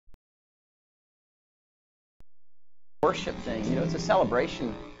worship thing. You know, it's a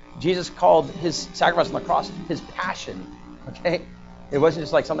celebration. Jesus called his sacrifice on the cross his passion. Okay? It wasn't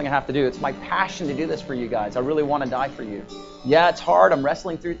just like something I have to do. It's my passion to do this for you guys. I really want to die for you. Yeah, it's hard. I'm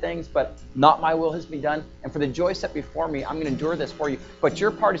wrestling through things, but not my will has been done. And for the joy set before me, I'm going to endure this for you. But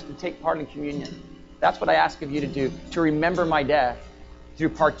your part is to take part in communion. That's what I ask of you to do, to remember my death through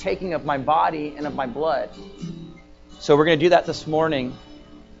partaking of my body and of my blood. So we're going to do that this morning.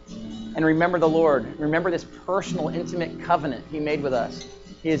 And remember the Lord. Remember this personal, intimate covenant he made with us.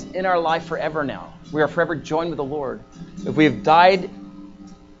 He is in our life forever now. We are forever joined with the Lord. If we have died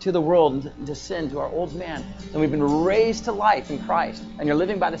to the world and to sin, to our old man, then we've been raised to life in Christ. And you're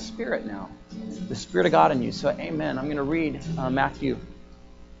living by the Spirit now. The Spirit of God in you. So amen. I'm going to read Matthew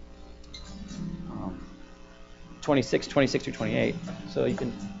 26 through 28. So you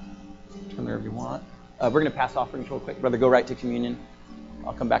can turn there if you want. We're going to pass offerings real quick. Brother, go right to communion.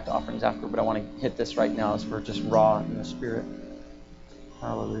 I'll come back to offerings after, but I want to hit this right now as we're just raw in the Spirit.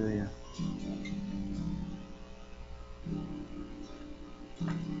 Hallelujah.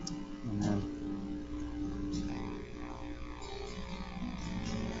 Amen.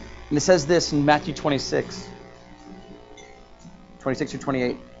 And it says this in Matthew 26 through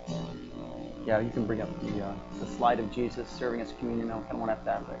 28. Yeah, you can bring up the slide of Jesus serving us communion. I kind of want to have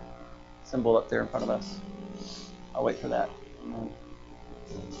that symbol up there in front of us. I'll wait for that.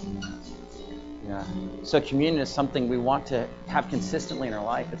 Yeah. So communion is something we want to have consistently in our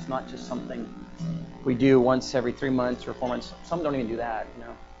life. It's not just something we do once every 3 months or 4 months. Some don't even do that, you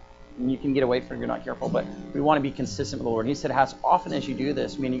know. And you can get away from it if you're not careful, but we want to be consistent with the Lord. And he said, as often as you do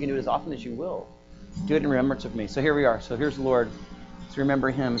this, I mean, you can do it as often as you will. Do it in remembrance of me. So here we are. So here's the Lord. To remember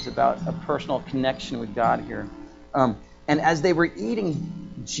him. It's about a personal connection with God here. And as they were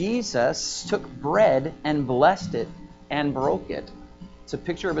eating, Jesus took bread and blessed it and broke it. It's a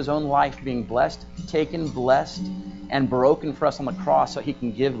picture of his own life being blessed, taken, blessed, and broken for us on the cross so he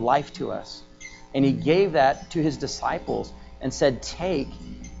can give life to us. And he gave that to his disciples and said, take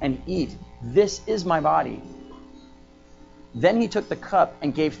and eat. This is my body. Then he took the cup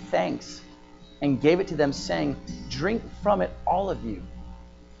and gave thanks and gave it to them, saying, drink from it, all of you.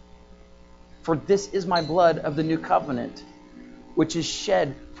 For this is my blood of the new covenant, which is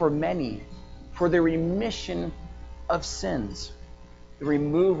shed for many, for the remission of sins. The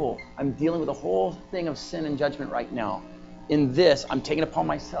removal. I'm dealing with the whole thing of sin and judgment right now. In this, I'm taking upon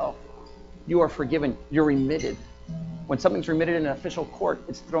myself. You are forgiven. You're remitted. When something's remitted in an official court,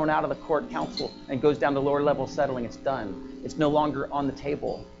 it's thrown out of the court council and goes down to lower level settling. It's done. It's no longer on the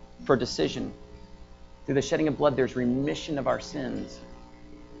table for decision. Through the shedding of blood, there's remission of our sins.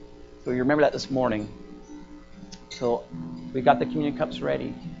 So you remember that this morning. So we've got the communion cups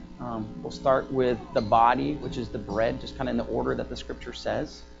ready. We'll start with the body, which is the bread, just kind of in the order that the scripture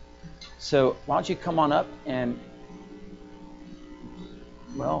says. So why don't you come on up and,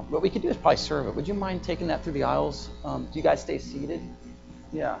 well, what we could do is probably serve it. Would you mind taking that through the aisles? Do you guys stay seated?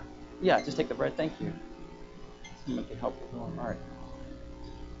 Yeah. Yeah, just take the bread. Thank you. Someone can help with one. All right.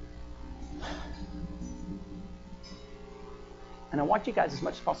 And I want you guys as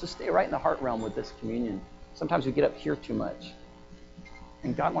much as possible to stay right in the heart realm with this communion. Sometimes we get up here too much.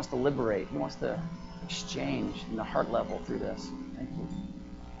 And God wants to liberate. He wants to exchange in the heart level through this. Thank you.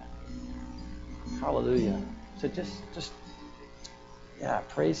 Hallelujah. So just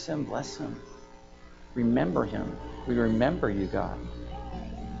praise him, bless him. Remember him. We remember you, God.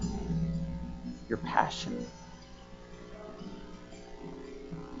 Your passion.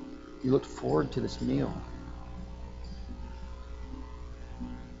 You looked forward to this meal.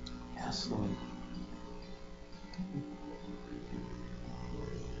 Yes, Lord.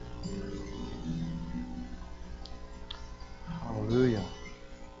 Hallelujah.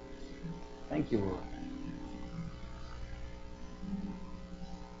 Thank you, Lord.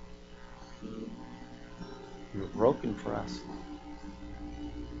 You were broken for us.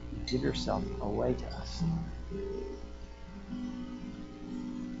 You give yourself away to us.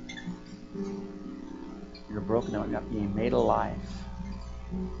 You're broken now, you're being made alive.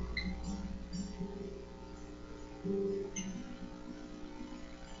 You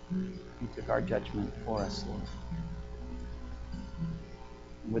took our judgment for us, Lord.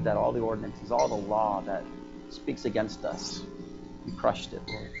 And with that, all the ordinances, all the law that speaks against us, you crushed it,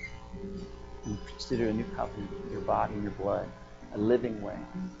 Lord. And instituted a new covenant with your body and your blood, a living way,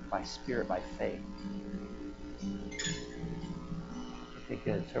 by spirit, by faith. Okay,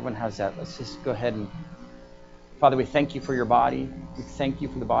 good. So everyone has that. Let's just go ahead and... Father, we thank you for your body. We thank you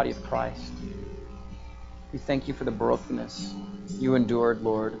for the body of Christ. We thank you for the brokenness you endured,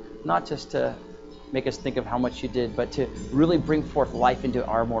 Lord, not just to make us think of how much you did, but to really bring forth life into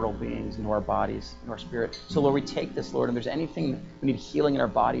our mortal beings, into our bodies, into our spirit. So, Lord, we take this, Lord, and if there's anything we need healing in our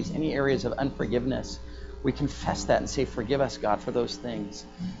bodies, any areas of unforgiveness, we confess that and say, forgive us, God, for those things.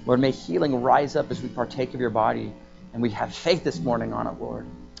 Lord, may healing rise up as we partake of your body, and we have faith this morning on it, Lord.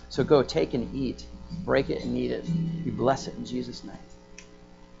 So go, take and eat, break it and eat it. We bless it in Jesus' name.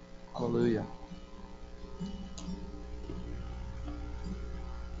 Hallelujah.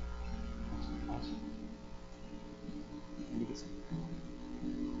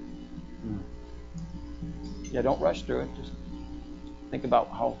 Yeah, don't rush through it. Just think about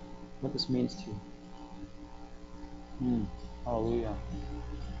what this means to you. Hallelujah.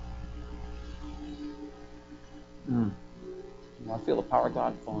 I feel the power of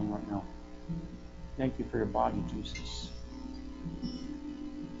God flowing right now. Thank you for your body, Jesus.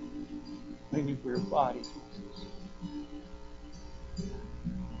 Thank you for your body, Jesus.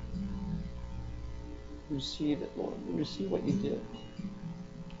 Receive it, Lord. We receive what you did.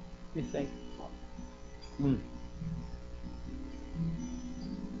 We thank you, Father.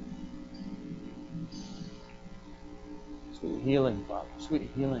 Sweet healing, Father. Sweet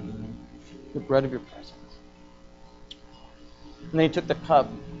healing. The bread of your presence. And then he took the cup.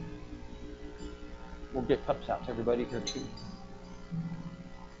 We'll get cups out to everybody here too.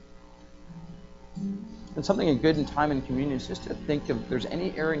 And something good in time and communion is just to think if there's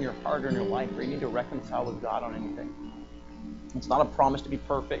any area in your heart or in your life where you need to reconcile with God on anything. It's not a promise to be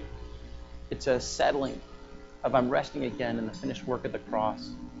perfect. It's a settling of I'm resting again in the finished work of the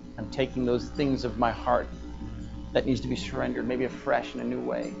cross. I'm taking those things of my heart that needs to be surrendered, maybe afresh in a new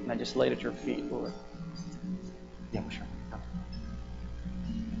way. And I just laid at your feet, Lord. Yeah, sure.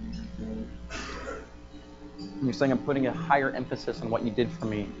 And you're saying I'm putting a higher emphasis on what you did for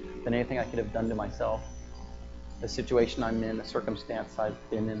me than anything I could have done to myself. The situation I'm in, the circumstance I've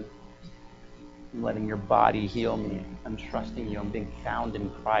been in. I'm letting your body heal me. I'm trusting you. I'm being found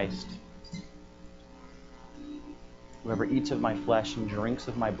in Christ. Whoever eats of my flesh and drinks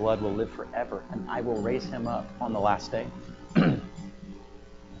of my blood will live forever, and I will raise him up on the last day.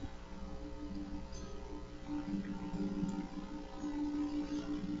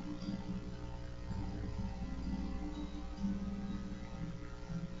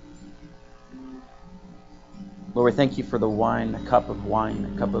 Lord, we thank you for the wine, the cup of wine,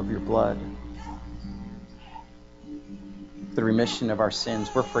 the cup of your blood. The remission of our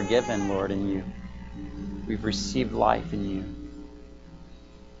sins. We're forgiven, Lord, in you. We've received life in you.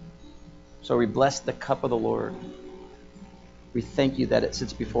 So we bless the cup of the Lord. We thank you that it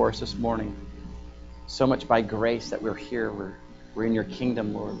sits before us this morning. So much by grace that we're here. We're in your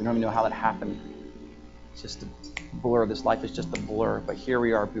kingdom, Lord. We don't even know how that happened. It's just a blur. This life is just a blur. But here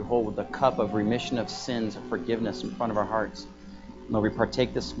we are, behold, with the cup of remission of sins and forgiveness in front of our hearts. Lord, we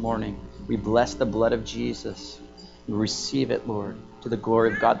partake this morning. We bless the blood of Jesus. We receive it, Lord, to the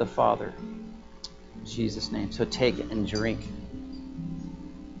glory of God the Father. In Jesus' name. So take it and drink.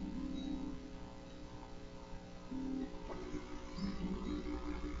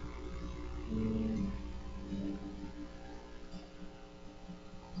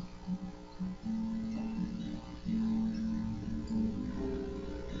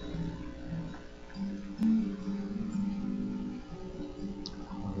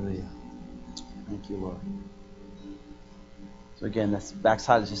 Hallelujah. Thank you, Lord. So again, this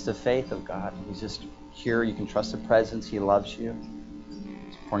backside is just the faith of God. He's just here. You can trust the presence. He loves you.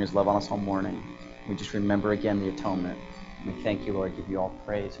 He's pouring his love on us all morning. We just remember again the atonement. We thank you, Lord. Give you all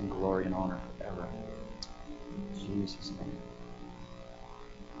praise and glory and honor forever. In Jesus' name.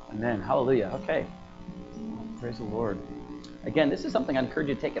 Amen. Hallelujah. Okay. Praise the Lord. Again, this is something I encourage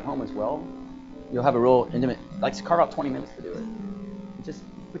you to take it home as well. You'll have a real intimate, like carve out 20 minutes to do it. Just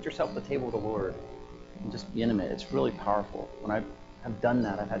put yourself at the table with the Lord and just be intimate. It's really powerful. When I have done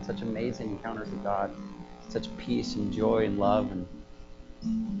that, I've had such amazing encounters with God, such peace and joy and love and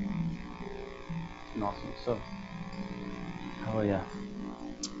awesome. So, hallelujah.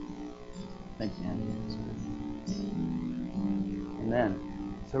 Thank you, Andy.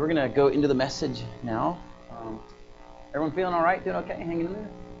 Amen. So we're going to go into the message now. Everyone feeling all right? Doing okay? Hanging in there?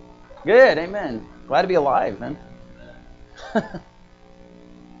 Good. Amen. Glad to be alive, man.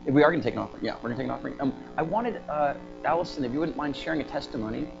 We are going to take an offering. Yeah, we're going to take an offering. I wanted, Allison, if you wouldn't mind sharing a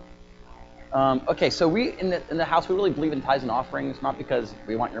testimony. Okay, so we in the house, we really believe in tithes and offerings, not because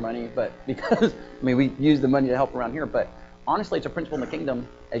we want your money, but because, we use the money to help around here. But honestly, it's a principle in the kingdom.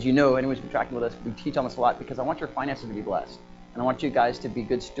 As you know, anyone's been tracking with us, we teach on this a lot because I want your finances to be blessed. And I want you guys to be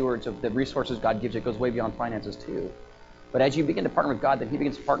good stewards of the resources God gives you. It goes way beyond finances too. But as you begin to partner with God, then he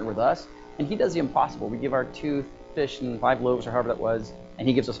begins to partner with us. And he does the impossible. We give our 2 fish and 5 loaves or however that was. and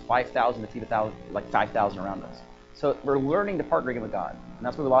he gives us 5,000 to feed 5,000 around us. So we're learning to partner again with God, and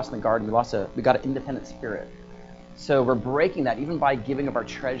that's what we lost in the garden. We got an independent spirit. So we're breaking that even by giving of our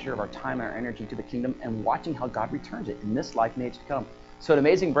treasure, of our time and our energy to the kingdom, and watching how God returns it in this life and age to come. So an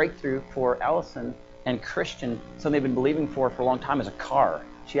amazing breakthrough for Allison and Christian, something they've been believing for a long time, is a car.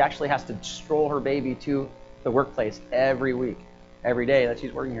 She actually has to stroll her baby to the workplace every week, every day that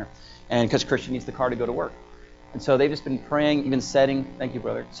she's working here, and because Christian needs the car to go to work. And so they've just been praying, even thank you,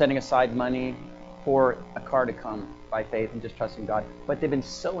 brother, setting aside money for a car to come by faith and just trusting God. But they've been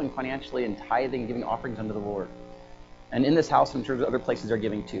sowing financially and tithing and giving offerings unto the Lord. And in this house, I'm sure there's other places they're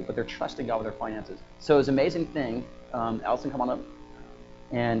giving too, but they're trusting God with their finances. So it was an amazing thing. Allison, come on up.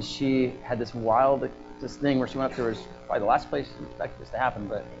 And she had this thing where she went up to her, was probably the last place she expected this to happen,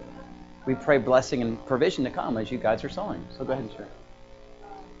 but we pray blessing and provision to come as you guys are sowing. So go ahead and share.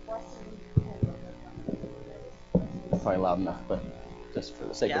 Probably loud enough, but just for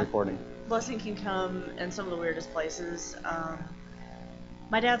the sake of recording. Blessing can come in some of the weirdest places.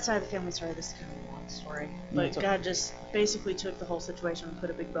 My dad's side of the family, sorry, this is kind of a long story, but God just basically took the whole situation and put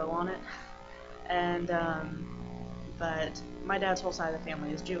a big bow on it. And but my dad's whole side of the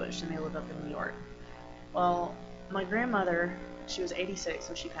family is Jewish, and they live up in New York. Well, my grandmother, she was 86,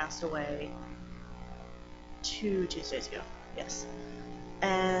 so she passed away 2 Tuesdays ago. Yes,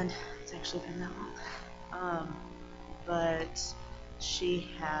 and it's actually been that long. But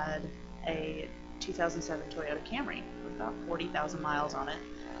she had a 2007 Toyota Camry with about 40,000 miles on it,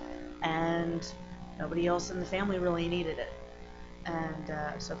 and nobody else in the family really needed it.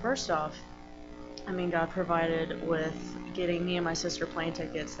 And so first off, God provided with getting me and my sister plane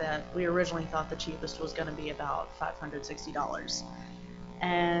tickets that we originally thought the cheapest was going to be about $560.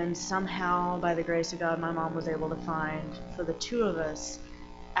 And somehow, by the grace of God, my mom was able to find, for the two of us,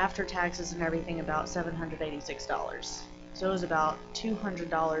 after taxes and everything, about $786. So it was about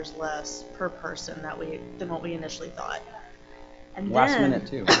 $200 less per person than what we initially thought. And last minute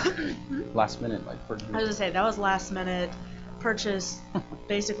too. Last minute, I was gonna say that was last minute purchase,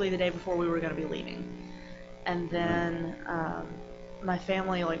 basically the day before we were going to be leaving. And then my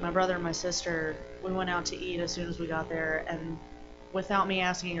family, like my brother and my sister, we went out to eat as soon as we got there, and without me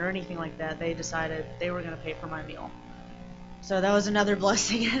asking or anything like that, they decided they were going to pay for my meal. So that was another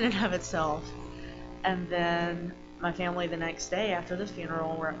blessing in and of itself. And then my family the next day after the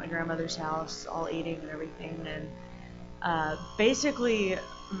funeral, we're at my grandmother's house all eating and everything, and basically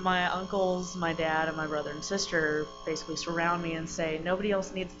my uncles, my dad, and my brother and sister basically surround me and say, nobody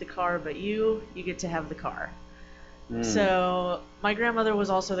else needs the car but you get to have the car. So my grandmother was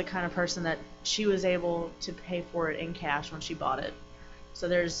also the kind of person that she was able to pay for it in cash when she bought it. So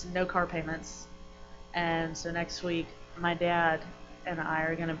there's no car payments. And so next week, my dad and I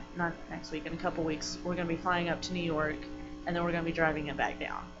are going to, not next week, in a couple weeks, we're going to be flying up to New York, and then we're going to be driving it back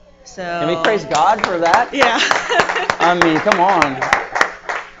down. So can we praise God for that? Yeah. Come on.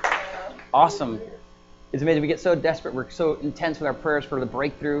 Awesome. It's amazing. We get so desperate. We're so intense with our prayers for the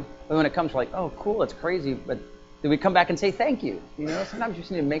breakthrough. But when it comes, we're like, oh, cool, it's crazy. But do we come back and say thank you? Sometimes we just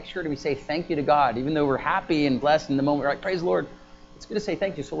need to make sure that we say thank you to God. Even though we're happy and blessed in the moment, we're like, praise the Lord. It's good to say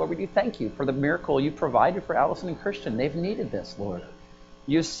thank you. So, Lord, we do thank you for the miracle you provided for Allison and Christian. They've needed this, Lord.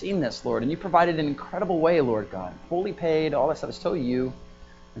 You've seen this, Lord, and you provided an incredible way, Lord God. Fully paid, all that stuff is so you.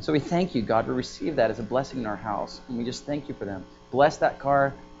 And so we thank you, God. We receive that as a blessing in our house, and we just thank you for them. Bless that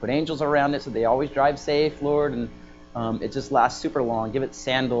car. Put angels around it so they always drive safe, Lord, and it just lasts super long. Give it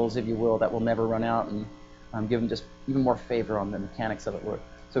sandals, if you will, that will never run out, and give them just even more favor on the mechanics of it, Lord.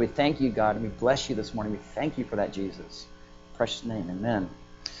 So we thank you, God, and we bless you this morning. We thank you for that, Jesus. Precious name, amen.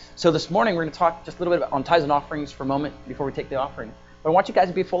 So this morning we're going to talk just a little bit on tithes and offerings for a moment before we take the offering. But I want you guys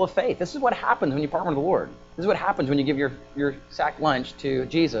to be full of faith. This is what happens when you partner with the Lord. This is what happens when you give your sack lunch to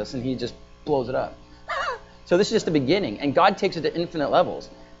Jesus and he just blows it up. So this is just the beginning, and God takes it to infinite levels.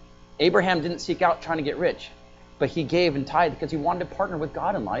 Abraham didn't seek out trying to get rich, but he gave and tithed because he wanted to partner with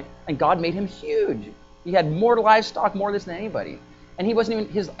God in life, and God made him huge. He had more livestock, more of this than anybody. And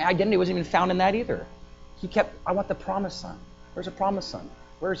his identity wasn't even found in that either. He kept, I want the promised son. Where's the promised son?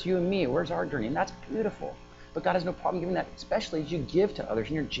 Where's you and me? Where's our journey? And that's beautiful. But God has no problem giving that, especially as you give to others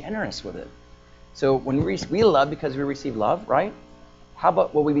and you're generous with it. So when we love because we receive love, right? How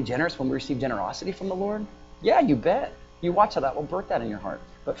about will we be generous when we receive generosity from the Lord? Yeah, you bet. You watch how that will birth that in your heart.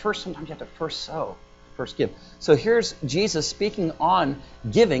 But first, sometimes you have to first sow, first give. So here's Jesus speaking on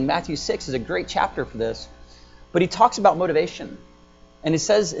giving. Matthew 6 is a great chapter for this. But he talks about motivation. And it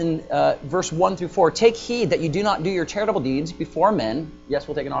says in verse 1 through 4, take heed that you do not do your charitable deeds before men. Yes,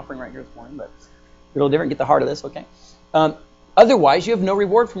 we'll take an offering right here this morning, but a little different. Get the heart of this, okay? Otherwise, you have no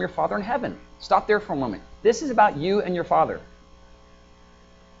reward from your Father in heaven. Stop there for a moment. This is about you and your Father.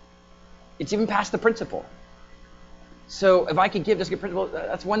 It's even past the principle. So if I could give just a principle,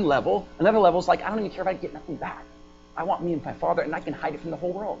 that's one level. Another level is like, I don't even care if I get nothing back. I want me and my Father, and I can hide it from the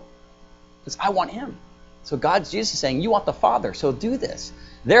whole world. Because I want him. So Jesus is saying, you want the Father, so do this.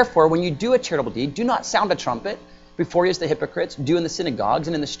 Therefore, when you do a charitable deed, do not sound a trumpet before you as the hypocrites do in the synagogues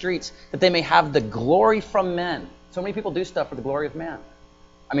and in the streets, that they may have the glory from men. So many people do stuff for the glory of man.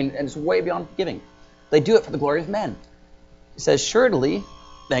 I mean, and it's way beyond giving. They do it for the glory of men. He says, surely,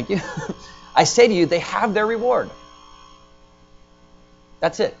 thank you, I say to you, they have their reward.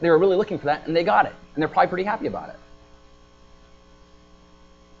 That's it. They were really looking for that, and they got it. And they're probably pretty happy about it.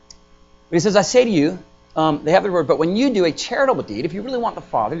 But he says, I say to you, they have their reward, but when you do a charitable deed, if you really want the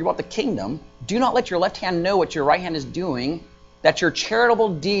Father, you want the kingdom, do not let your left hand know what your right hand is doing, that your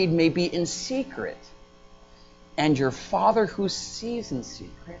charitable deed may be in secret. And your Father who sees in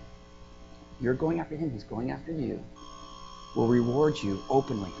secret, you're going after him, he's going after you, will reward you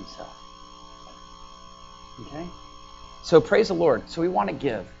openly himself. Okay? So praise the Lord. So we want to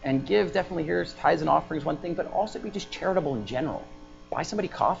give. And give definitely here is tithes and offerings, one thing, but also be just charitable in general. Buy somebody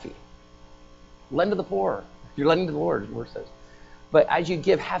coffee. Lend to the poor. You're lending to the Lord, the Lord says. But as you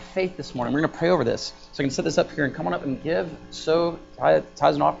give, have faith this morning. We're going to pray over this. So I can set this up here and come on up and give. So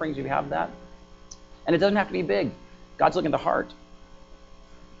tithes and offerings, you have that. And it doesn't have to be big. God's looking at the heart.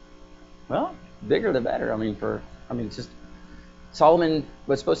 Well, bigger the better. I mean, it's just Solomon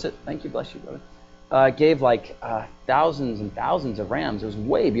was supposed to. Thank you, bless you, brother. Gave like thousands and thousands of rams. It was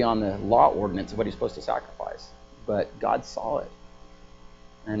way beyond the law ordinance of what he's supposed to sacrifice. But God saw it.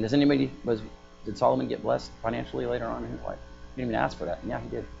 And did Solomon get blessed financially later on in his life? He didn't even ask for that. Yeah, he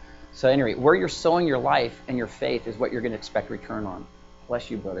did. So anyway, where you're sowing your life and your faith is what you're going to expect return on. Bless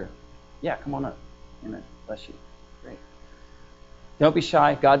you, brother. Yeah, come on up. Amen. Bless you. Great. Don't be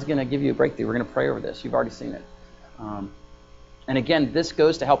shy. God's going to give you a breakthrough. We're going to pray over this. You've already seen it. And again, this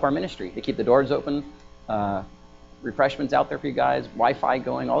goes to help our ministry, to keep the doors open, refreshments out there for you guys, Wi-Fi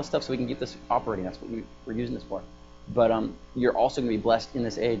going, all this stuff so we can keep this operating. That's what we're using this for. But you're also going to be blessed in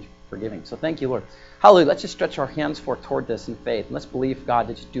this age for giving. So thank you, Lord. Hallelujah. Let's just stretch our hands toward this in faith. And let's believe God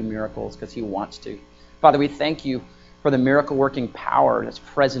to just do miracles because he wants to. Father, we thank you for the miracle-working power that's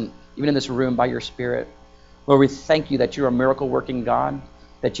present even in this room by your Spirit. Lord, we thank you that you're a miracle-working God,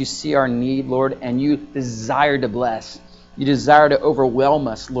 that you see our need, Lord, and you desire to bless. You desire to overwhelm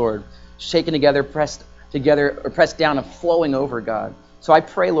us, Lord, shaken together, pressed down and flowing over, God. So I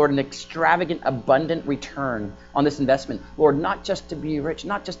pray, Lord, an extravagant, abundant return on this investment. Lord, not just to be rich,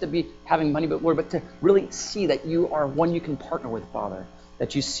 not just to be having money, but Lord, but to really see that you are one you can partner with, Father,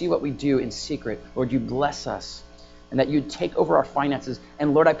 that you see what we do in secret. Lord, you bless us, and that you take over our finances.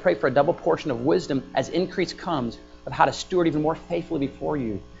 And Lord, I pray for a double portion of wisdom as increase comes of how to steward even more faithfully before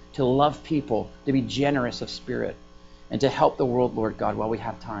you, to love people, to be generous of spirit, and to help the world, Lord God, while we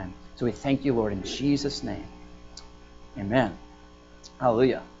have time. So we thank you, Lord, in Jesus' name. Amen.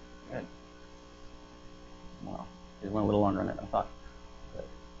 Hallelujah. Good. Wow. It went a little longer than I thought. But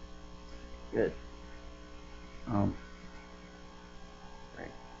good.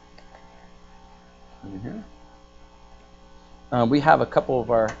 Great. In here. We have a couple of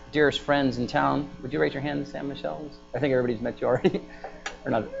our dearest friends in town. Would you raise your hand, Sam Michelle? I think everybody's met you already.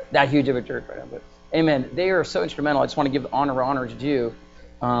 We're not that huge of a church right now, but amen. They are so instrumental. I just want to give honor where honor is due.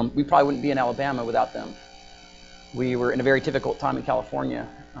 We probably wouldn't be in Alabama without them. We were in a very difficult time in California,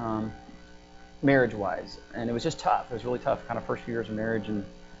 marriage-wise, and it was just tough. It was really tough, kind of first few years of marriage, and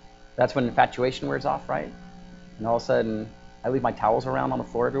that's when infatuation wears off, right? And all of a sudden, I leave my towels around on the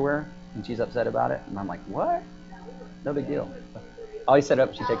floor everywhere, and she's upset about it, and I'm like, what? No big deal. I always set it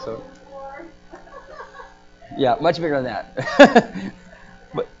up, she takes over. Yeah, much bigger than that.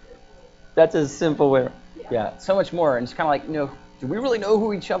 But that's a simple way. Yeah, so much more, and it's kind of like, do we really know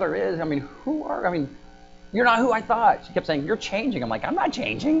who each other is? I mean, you're not who I thought. She kept saying, you're changing. I'm like, I'm not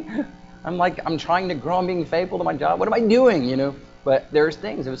changing. I'm trying to grow. I'm being faithful to my job. What am I doing, But there's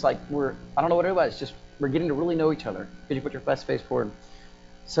things. It was like, I don't know what it was. Just we're getting to really know each other because you put your best face forward.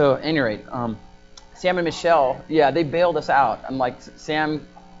 So at any rate, Sam and Michelle, yeah, they bailed us out. I'm like, Sam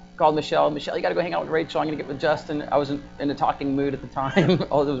called Michelle, you got to go hang out with Rachel. I'm going to get with Justin. I wasn't in a talking mood at the time.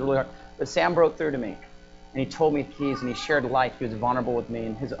 Oh, it was really hard. But Sam broke through to me. And he told me keys, and he shared life. He was vulnerable with me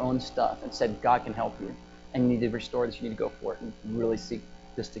and his own stuff and said, God can help you. And you need to restore this. You need to go for it and really seek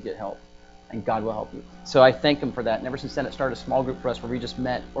this to get help. And God will help you. So I thank him for that. And ever since then, it started a small group for us where we just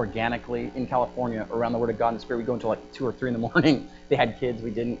met organically in California around the Word of God and the Spirit. We go until like 2 or 3 in the morning. They had kids.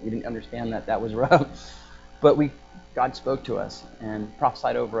 We didn't understand that. That was rough. But God spoke to us and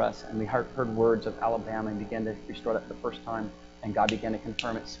prophesied over us. And we heard words of Alabama and began to restore that for the first time. And God began to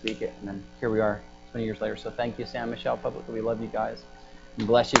confirm it, speak it. And then here we are 20 years later. So thank you, Sam, Michelle, publicly. We love you guys.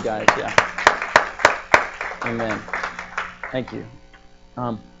 Bless you guys. Yeah. Amen. Thank you.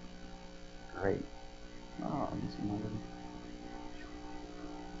 Great.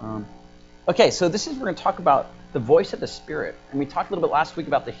 Okay, so we're going to talk about the voice of the Spirit. And we talked a little bit last week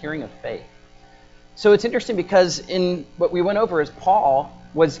about the hearing of faith. So it's interesting because in what we went over is Paul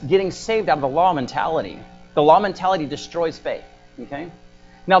was getting saved out of the law mentality. The law mentality destroys faith. Okay?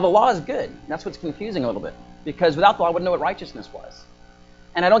 Now the law is good. That's what's confusing a little bit. Because without the law, I wouldn't know what righteousness was.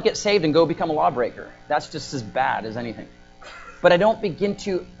 And I don't get saved and go become a lawbreaker. That's just as bad as anything. But I don't begin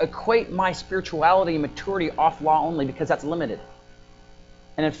to equate my spirituality and maturity off law only, because that's limited.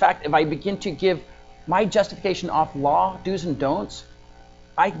 And in fact, if I begin to give my justification off law, do's and don'ts,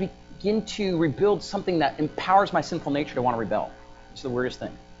 I begin to rebuild something that empowers my sinful nature to want to rebel. It's the weirdest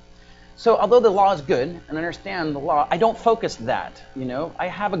thing. So although the law is good and I understand the law, I don't focus that. I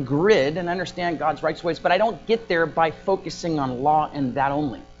have a grid and I understand God's righteous ways, but I don't get there by focusing on law and that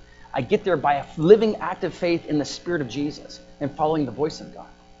only. I get there by a living active faith in the Spirit of Jesus and following the voice of God.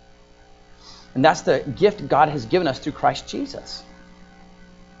 And that's the gift God has given us through Christ Jesus.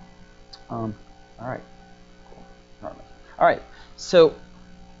 All right. So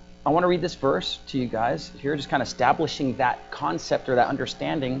I want to read this verse to you guys here, just kind of establishing that concept or that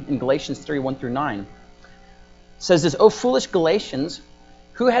understanding in Galatians 3, 1 through 9. It says this, "O foolish Galatians,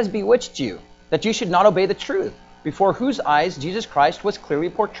 who has bewitched you, that you should not obey the truth, before whose eyes Jesus Christ was clearly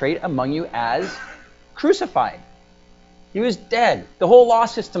portrayed among you as crucified? He was dead. The whole law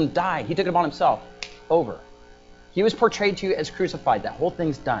system died. He took it upon himself. Over. He was portrayed to you as crucified. That whole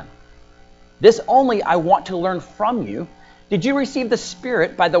thing's done. This only I want to learn from you. Did you receive the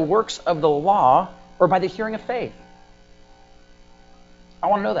Spirit by the works of the law or by the hearing of faith?" I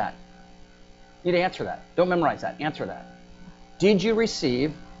want to know that. You need to answer that. Don't memorize that. Answer that. Did you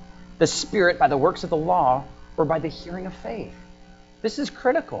receive the Spirit by the works of the law or by the hearing of faith? This is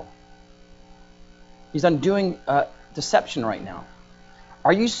critical. He's undoing deception right now.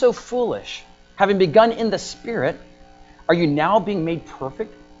 Are you so foolish? Having begun in the Spirit, are you now being made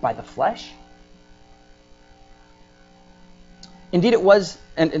perfect by the flesh? Indeed it was,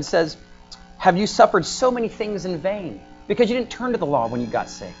 and it says, have you suffered so many things in vain? Because you didn't turn to the law when you got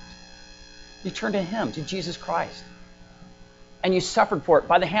saved. You turned to Him, to Jesus Christ. And you suffered for it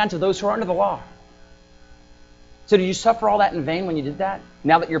by the hands of those who are under the law. So did you suffer all that in vain when you did that?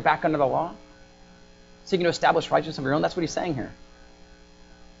 Now that you're back under the law? Seeking to establish righteousness of your own? That's what he's saying here.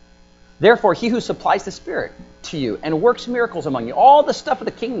 Therefore, he who supplies the Spirit to you and works miracles among you, all the stuff of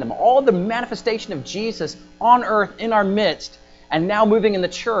the kingdom, all the manifestation of Jesus on earth in our midst, and now moving in the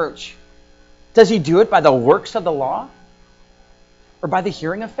church, does he do it by the works of the law or by the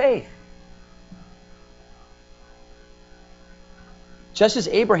hearing of faith? Just as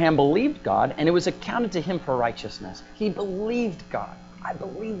Abraham believed God, and it was accounted to him for righteousness. He believed God. I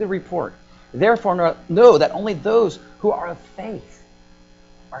believe the report. Therefore, know that only those who are of faith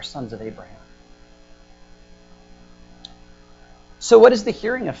are sons of Abraham. So what is the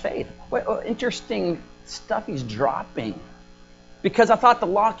hearing of faith? What interesting stuff he's dropping. Because I thought the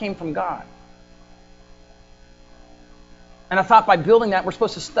law came from God. And I thought by building that, we're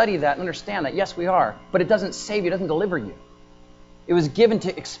supposed to study that and understand that. Yes, we are. But it doesn't save you. It doesn't deliver you. It was given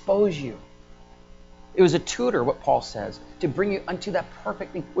to expose you. It was a tutor, what Paul says, to bring you unto that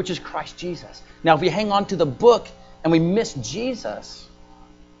perfect thing, which is Christ Jesus. Now, if we hang on to the book and we miss Jesus,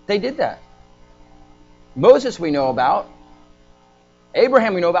 they did that. Moses we know about.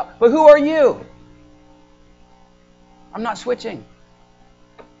 Abraham we know about. But who are you? I'm not switching.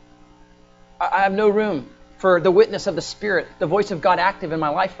 I have no room for the witness of the Spirit, the voice of God active in my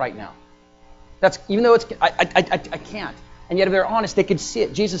life right now. That's even though I can't. And yet if they're honest, they could see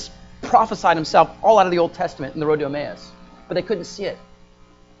it. Jesus prophesied himself all out of the Old Testament in the road to Emmaus. But they couldn't see it.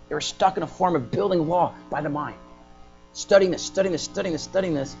 They were stuck in a form of building law by the mind. Studying this,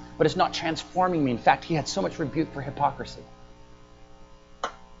 but it's not transforming me. In fact, he had so much rebuke for hypocrisy.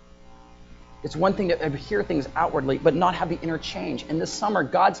 It's one thing to hear things outwardly, but not have the interchange. And this summer,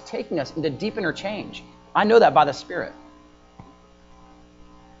 God's taking us into deep interchange. I know that by the Spirit.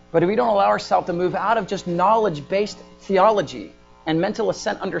 But if we don't allow ourselves to move out of just knowledge-based theology and mental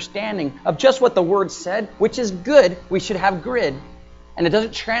assent understanding of just what the Word said, which is good, we should have grid, and it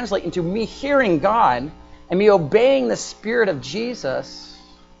doesn't translate into me hearing God and me obeying the Spirit of Jesus,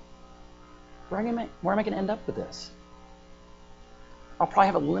 where am I going to end up with this? I'll probably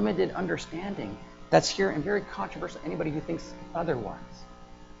have a limited understanding that's here and very controversial to anybody who thinks otherwise.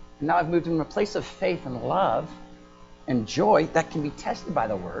 And now I've moved from a place of faith and love and joy that can be tested by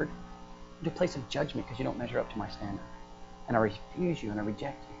the Word into a place of judgment because you don't measure up to my standard. And I refuse you and I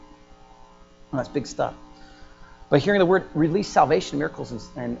reject you. Well, that's big stuff. But hearing the word release salvation, miracles,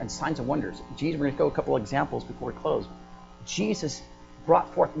 and signs and wonders. Jesus, we're going to go a couple of examples before we close. Jesus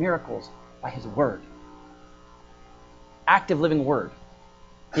brought forth miracles by his word. Active living word.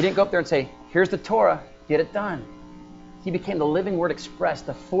 He didn't go up there and say, here's the Torah, get it done. He became the living word expressed,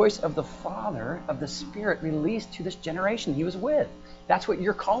 the voice of the Father, of the Spirit released to this generation he was with. That's what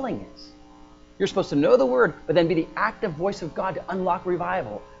your calling is. You're supposed to know the word, but then be the active voice of God to unlock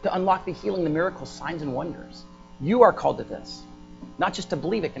revival, to unlock the healing, the miracles, signs, and wonders. You are called to this. Not just to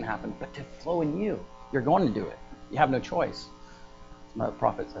believe it can happen, but to flow in you. You're going to do it. You have no choice. My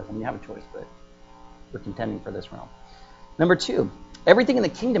prophet says, you have a choice, but we're contending for this realm. Number 2, everything in the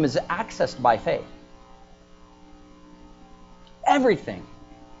kingdom is accessed by faith. Everything.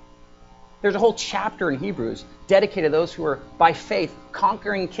 There's a whole chapter in Hebrews dedicated to those who are, by faith,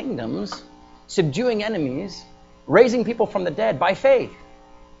 conquering kingdoms, subduing enemies, raising people from the dead by faith.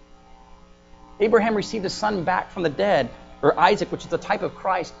 Abraham received his son back from the dead, or Isaac, which is the type of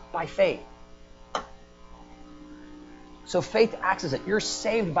Christ, by faith. So faith accesses it. You're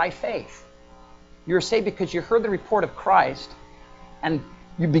saved by faith. You're saved because you heard the report of Christ, and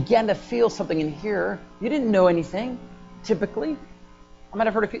you began to feel something in here. You didn't know anything, typically. I might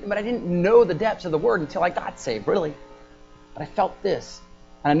have heard a few, but I didn't know the depths of the word until I got saved, really. But I felt this,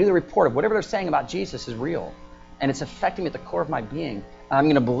 and I knew the report of whatever they're saying about Jesus is real, and it's affecting me at the core of my being, and I'm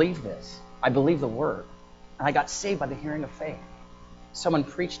going to believe this. I believe the word. And I got saved by the hearing of faith. Someone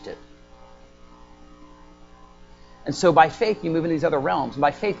preached it. And so by faith, you move in these other realms. And by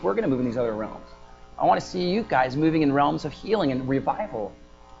faith, we're going to move in these other realms. I want to see you guys moving in realms of healing and revival.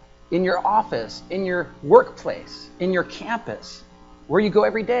 In your office, in your workplace, in your campus, where you go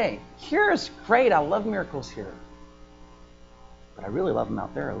every day. Here is great. I love miracles here. But I really love them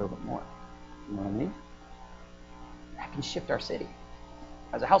out there a little bit more. You know what I mean? That can shift our city.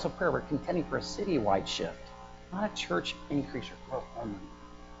 As a house of prayer, we're contending for a city-wide shift, not a church increase or growth only.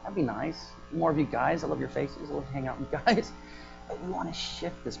 That'd be nice. More of you guys. I love your faces. I love to hang out with you guys. But we want to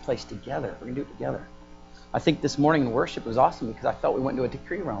shift this place together. We're going to do it together. I think this morning in worship was awesome because I felt we went into a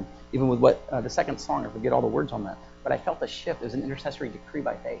decree realm, even with what the second song. I forget all the words on that. But I felt a shift. It was an intercessory decree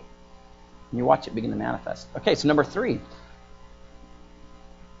by faith. And you watch it begin to manifest. Okay, so number 3.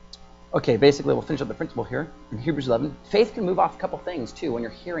 Okay, basically we'll finish up the principle here in Hebrews 11. Faith can move off a couple things too when you're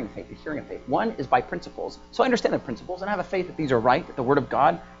hearing faith, you're hearing of faith. One is by principles. So I understand the principles and I have a faith that these are right, that the word of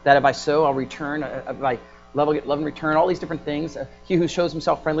God, that if I sow, I'll return, if I love, I'll get love in return, all these different things. He who shows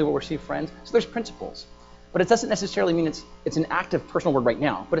himself friendly will receive friends. So there's principles. But it doesn't necessarily mean it's an active personal word right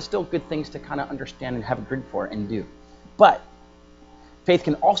now, but it's still good things to kind of understand and have a grid for and do. But faith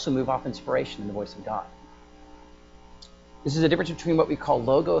can also move off inspiration in the voice of God. This is the difference between what we call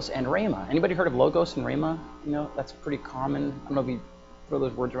logos and rhema. Anybody heard of logos and rhema? You know, that's pretty common. I don't know if we throw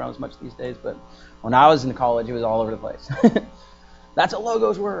those words around as much these days, but when I was in college, it was all over the place. That's a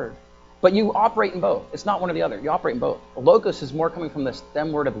logos word. But you operate in both. It's not one or the other. You operate in both. Logos is more coming from the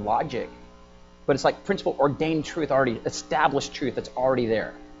stem word of logic, but it's like principle, ordained truth, already established truth that's already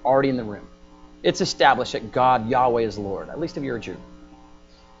there, already in the room. It's established that God, Yahweh, is Lord, at least if you're a Jew.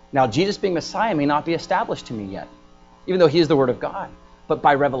 Now, Jesus being Messiah may not be established to me yet, even though he is the Word of God. But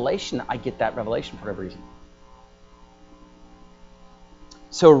by revelation, I get that revelation for whatever reason.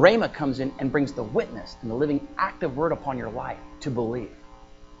 So Rhema comes in and brings the witness and the living active word upon your life to believe.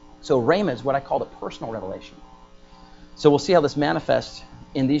 So Rhema is what I call the personal revelation. So we'll see how this manifests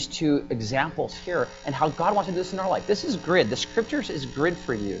in these 2 examples here and how God wants to do this in our life. This is grid. The scriptures is grid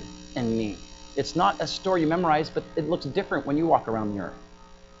for you and me. It's not a story you memorize, but it looks different when you walk around the earth.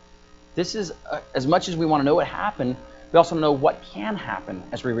 This is, as much as we want to know what happened, we also know what can happen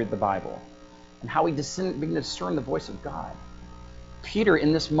as we read the Bible and how we begin to discern the voice of God. Peter,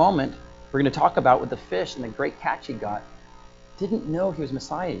 in this moment, we're going to talk about with the fish and the great catch he got, didn't know he was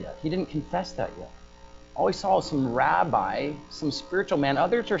Messiah yet. He didn't confess that yet. All he saw was some rabbi, some spiritual man.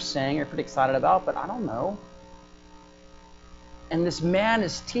 Others are saying, are pretty excited about, but I don't know. And this man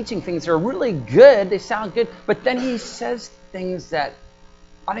is teaching things that are really good. They sound good. But then he says things that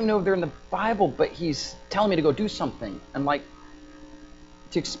I don't even know if they're in the Bible, but he's telling me to go do something and like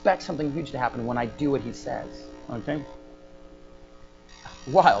to expect something huge to happen when I do what he says. Okay?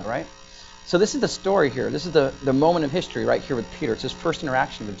 Wild, right? So this is the story here. This is the moment of history right here with Peter. It's his first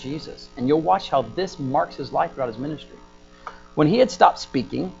interaction with Jesus. And you'll watch how this marks his life throughout his ministry. When he had stopped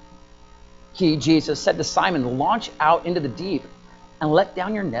speaking, he, Jesus, said to Simon, launch out into the deep and let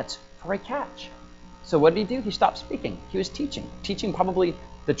down your nets for a catch. So what did he do? He stopped speaking. He was teaching. Teaching probably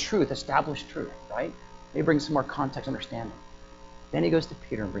the truth, established truth, right? He brings some more context, understanding. Then he goes to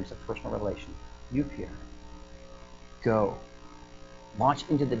Peter and brings a personal revelation. You, Peter, go. Launch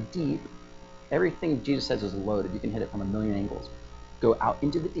into the deep Everything Jesus says is loaded. You can hit it from a million angles. Go out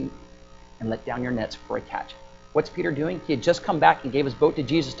into the deep and let down your nets for a catch. What's Peter doing? He had just come back and gave his boat to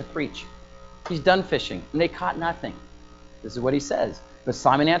Jesus to preach. He's done fishing, and they caught nothing. This is what he says. But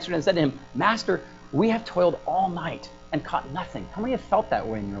Simon answered and said to him, Master, we have toiled all night and caught nothing. How many have felt that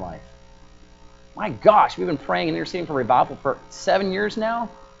way in your life? My gosh, we've been praying and interceding for revival for 7 years now.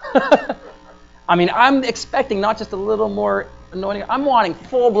 I mean, I'm expecting not just a little more anointing. I'm wanting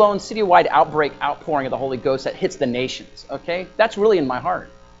full-blown citywide outpouring of the Holy Ghost that hits the nations, okay? That's really in my heart.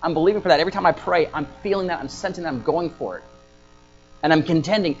 I'm believing for that. Every time I pray, I'm feeling that, I'm sensing that, I'm going for it. And I'm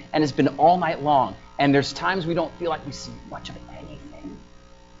contending, and it's been all night long. And there's times we don't feel like we see much of anything.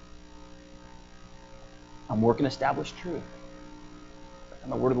 I'm working established truth.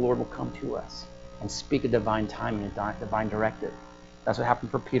 And the word of the Lord will come to us and speak a divine timing, a divine directive. That's what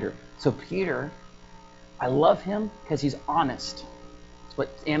happened for Peter. So Peter, I love him because he's honest. That's what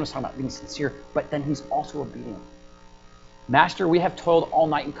Ann was talking about, being sincere. But then he's also obedient. Master, we have toiled all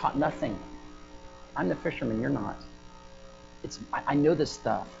night and caught nothing. I'm the fisherman, you're not. I know this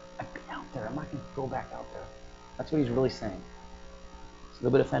stuff. I've been out there. I'm not going to go back out there. That's what he's really saying. He's a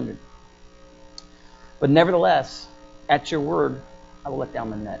little bit offended. But nevertheless, at your word, I will let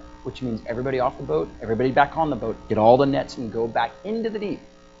down the net, which means everybody off the boat, everybody back on the boat, get all the nets and go back into the deep.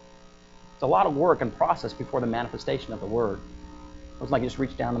 It's a lot of work and process before the manifestation of the word. It wasn't like you just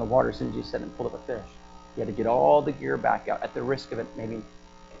reached down in the water as soon as you said and pulled up a fish. You had to get all the gear back out at the risk of it. Maybe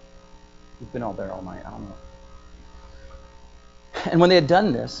you've been all there all night. I don't know. And when they had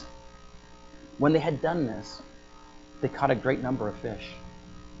done this, they caught a great number of fish,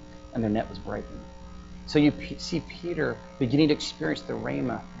 and their net was breaking. So you see Peter beginning to experience the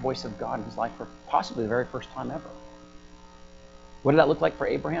rhema, voice of God in his life for possibly the very first time ever. What did that look like for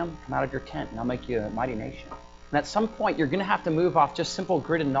Abraham? Come out of your tent, and I'll make you a mighty nation. And at some point, you're going to have to move off just simple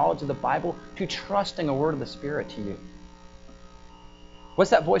grid and knowledge of the Bible to trusting a word of the Spirit to you.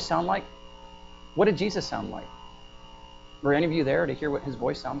 What's that voice sound like? What did Jesus sound like? Were any of you there to hear what his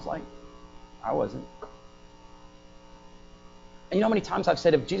voice sounds like? I wasn't. And you know how many times I've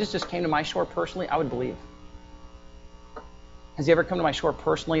said, if Jesus just came to my shore personally, I would believe. Has he ever come to my shore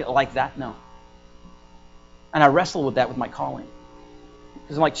personally like that? No. And I wrestled with that with my calling.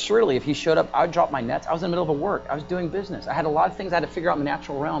 Because I'm like, surely if he showed up, I would drop my nets. I was in the middle of a work. I was doing business. I had a lot of things I had to figure out in the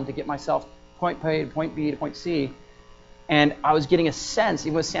natural realm to get myself point A to point B to point C. And I was getting a sense,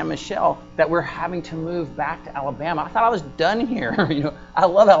 even with Sam Michelle, that we're having to move back to Alabama. I thought I was done here. I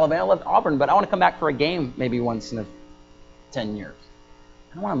love Alabama, I love Auburn, but I want to come back for a game maybe once in 10 years.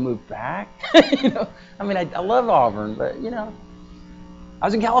 I don't want to move back. I love Auburn, but I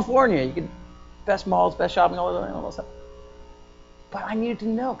was in California. You could best malls, best shopping, all that stuff. But I needed to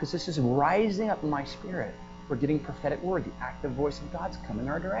know because this is rising up in my spirit. We're getting prophetic word. The active voice of God's coming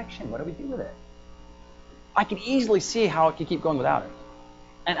in our direction. What do we do with it? I could easily see how it could keep going without it.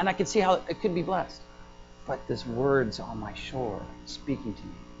 And I could see how it could be blessed. But this word's on my shore speaking to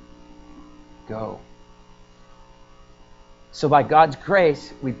me. Go. So by God's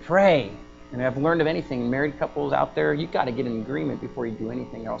grace, we pray. And I've learned of anything, married couples out there, you've got to get in agreement before you do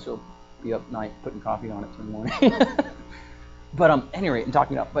anything, or else you'll be up night putting coffee on it till the morning. But at any rate, I'm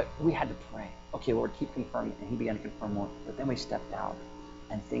talking about, but we had to pray. Okay, Lord, keep confirming. And he began to confirm more. But then we stepped out,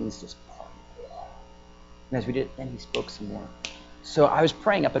 and things just parted. And as we did, then he spoke some more. So I was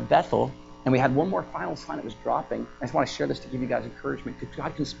praying up at Bethel, and we had one more final sign that was dropping. I just want to share this to give you guys encouragement. Because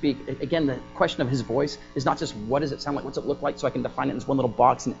God can speak. Again, the question of his voice is not just what does it sound like, what's it look like, so I can define it in this one little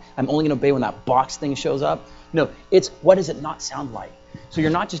box, and I'm only going to obey when that box thing shows up. No, it's what does it not sound like. So you're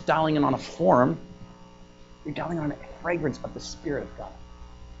not just dialing in on a form, you're dialing on a fragrance of the Spirit of God.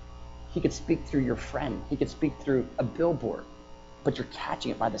 He could speak through your friend. He could speak through a billboard, but you're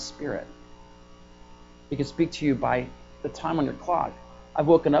catching it by the Spirit. He could speak to you by the time on your clock. I've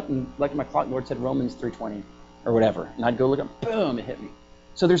woken up and looked at my clock, the Lord said Romans 3:20 or whatever. And I'd go look up, boom, it hit me.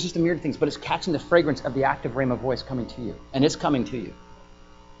 So there's just a myriad of things, but it's catching the fragrance of the active rhema voice coming to you. And it's coming to you.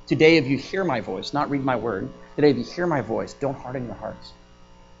 Today, if you hear my voice, not read my word, today, if you hear my voice, don't harden your hearts.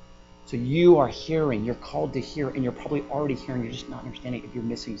 So you are hearing, you're called to hear, and you're probably already hearing, you're just not understanding if you're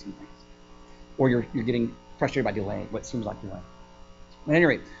missing some things. Or you're getting frustrated by delay, what seems like delay. At any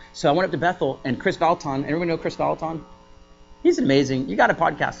rate, so I went up to Bethel, and Chris Valaton, everyone know Chris Valaton? He's amazing. You got to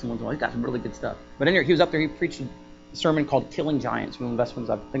podcast him once in a while. He's got some really good stuff. But anyway, he was up there, he preached a sermon called Killing Giants, one of the best ones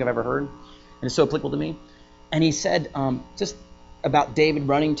I think I've ever heard, and it's so applicable to me. And he said just about David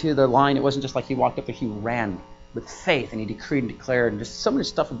running to the line, it wasn't just like he walked up there, he ran with faith, and he decreed and declared, and just so much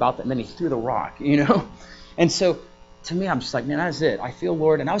stuff about that, and then he threw the rock, And so to me, I'm just like, man, that's it. I feel,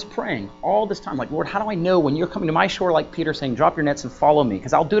 Lord, and I was praying all this time, like, Lord, how do I know when you're coming to my shore, like Peter saying, drop your nets and follow me?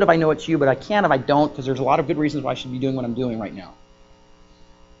 Because I'll do it if I know it's you, but I can't if I don't, because there's a lot of good reasons why I should be doing what I'm doing right now.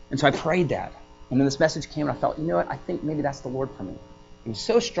 And so I prayed that. And then this message came, and I felt, you know what? I think maybe that's the Lord for me. He was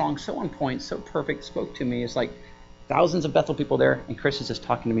so strong, so on point, so perfect, spoke to me. It's like thousands of Bethel people there, and Chris is just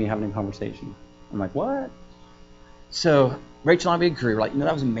talking to me, having a conversation. I'm like, what? So Rachel and I, we agree. We're like, no,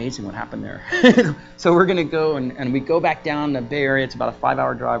 that was amazing what happened there. So we're going to go, and we go back down the Bay Area. It's about a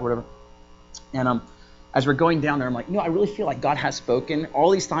 5-hour drive, whatever. And as we're going down there, I'm like, no, I really feel like God has spoken.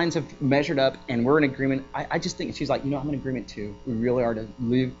 All these signs have measured up, and we're in agreement. I just think, she's like, I'm in agreement too. We really are to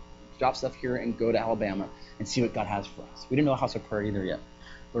leave, drop stuff here, and go to Alabama and see what God has for us. We didn't know House of Prayer either yet.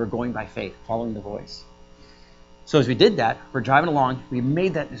 But we're going by faith, following the voice. So as we did that, we're driving along. We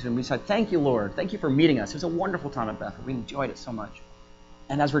made that decision. We said, thank you, Lord. Thank you for meeting us. It was a wonderful time at Bethel. We enjoyed it so much.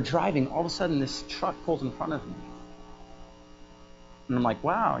 And as we're driving, all of a sudden, this truck pulls in front of me. And I'm like,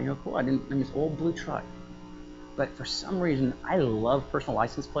 wow, cool. I'm this old blue truck. But for some reason, I love personal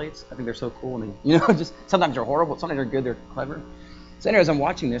license plates. I think they're so cool. And just sometimes they're horrible. Sometimes they're good. They're clever. So anyways, I'm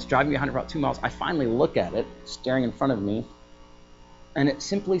watching this, driving behind about 2 miles. I finally look at it, staring in front of me. And it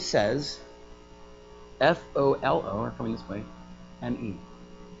simply says, F-O-L-O, or coming this way, M-E.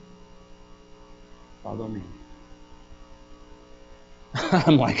 Follow me.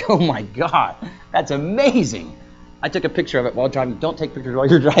 I'm like, oh my God, that's amazing. I took a picture of it while driving. Don't take pictures while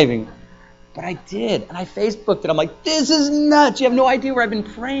you're driving. But I did, and I Facebooked it. I'm like, this is nuts. You have no idea where I've been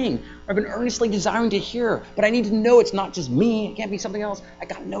praying, where I've been earnestly desiring to hear. But I need to know it's not just me. It can't be something else. I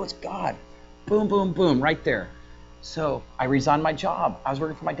got to know it's God. Boom, boom, boom, right there. So I resigned my job. I was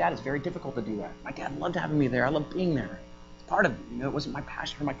working for my dad. It's very difficult to do that. My dad loved having me there. I loved being there. It's part of it. It wasn't my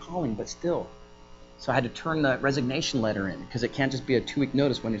passion or my calling, but still. So I had to turn the resignation letter in, because it can't just be a 2-week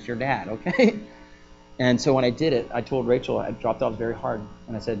notice when it's your dad, okay? And so when I did it, I told Rachel, I dropped off very hard,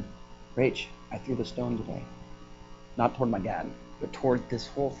 and I said, Rach, I threw the stone today. Not toward my dad, but toward this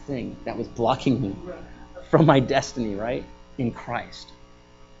whole thing that was blocking me from my destiny, right? In Christ.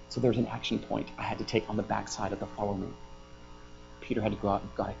 So there's an action point I had to take on the backside of the follow me. Peter had to go out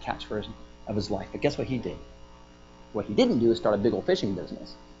and got a catch of his life. But guess what he did? What he didn't do is start a big old fishing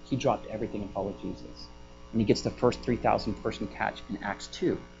business. He dropped everything and followed Jesus. And he gets the first 3,000 person catch in Acts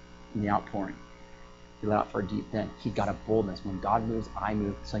 2 in the outpouring. He let out for a deep then. He got a boldness. When God moves, I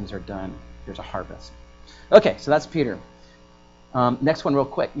move. Things are done. There's a harvest. Okay, so that's Peter. Next one real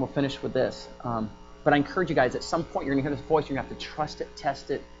quick, and we'll finish with this. But I encourage you guys, at some point you're going to hear this voice, you're going to have to trust it,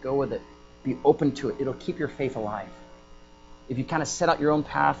 test it, go with it, be open to it. It'll keep your faith alive. If you kind of set out your own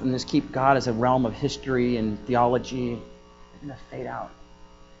path and just keep God as a realm of history and theology, you're going to fade out.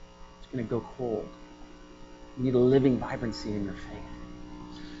 It's going to go cold. You need a living vibrancy in your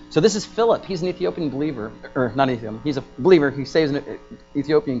faith. So this is Philip. He's an Ethiopian believer, or not Ethiopian. He's a believer. He saves an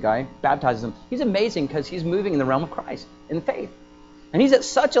Ethiopian guy, baptizes him. He's amazing because he's moving in the realm of Christ, in faith. And he's at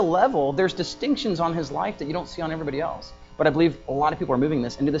such a level, there's distinctions on his life that you don't see on everybody else. But I believe a lot of people are moving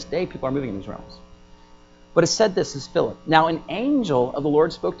this, and to this day, people are moving in these realms. But it said this is Philip. Now, an angel of the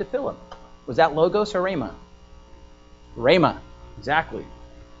Lord spoke to Philip. Was that Logos or Rhema? Rhema, exactly.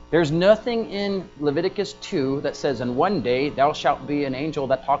 There's nothing in Leviticus 2 that says, and one day thou shalt be an angel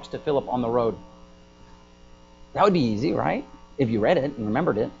that talks to Philip on the road. That would be easy, right? If you read it and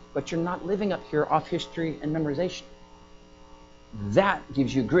remembered it. But you're not living up here off history and memorization. That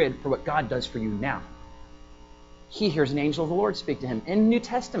gives you grid for what God does for you now. He hears an angel of the Lord speak to him in the New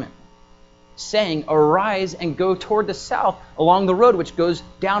Testament, saying, arise and go toward the south along the road which goes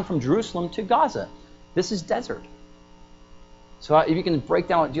down from Jerusalem to Gaza. This is desert. So if you can break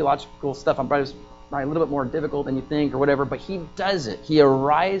down geological stuff, I'm probably a little bit more difficult than you think or whatever, but he does it. He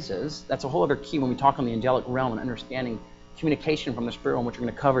arises. That's a whole other key when we talk on the angelic realm and understanding communication from the spirit realm, which we're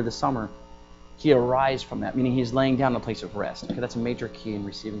going to cover this summer. He arises from that, meaning he's laying down in a place of rest. Okay, that's a major key in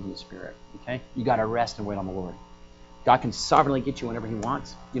receiving from the Spirit. Okay, you got to rest and wait on the Lord. God can sovereignly get you whenever he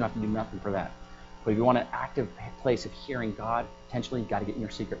wants. You don't have to do nothing for that. But if you want an active place of hearing God, potentially you got to get in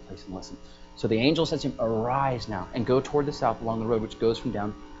your secret place and listen. So the angel says to him, arise now and go toward the south along the road which goes from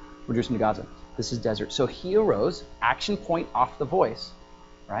down from Jerusalem to Gaza. This is desert. So he arose, action point off the voice,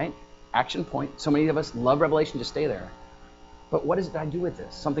 right? Action point. So many of us love Revelation, just stay there. But what does it got to do with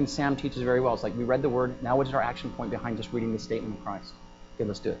this? Something Sam teaches very well. It's like we read the word. Now what is our action point behind just reading the statement of Christ? Okay,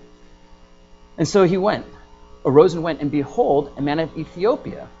 let's do it. And so he went, arose and went, and behold, a man of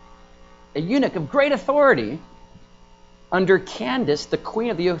Ethiopia, a eunuch of great authority, under Candace, the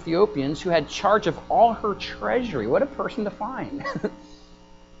queen of the Ethiopians, who had charge of all her treasury. What a person to find.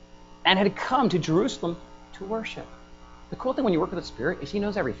 And had come to Jerusalem to worship. The cool thing when you work with the Spirit is he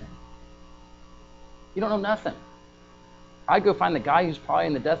knows everything. You don't know nothing. I'd go find the guy who's probably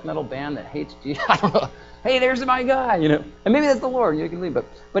in the death metal band that hates Jesus. I don't know. Hey, there's my guy, you know. And maybe that's the Lord, and you can leave.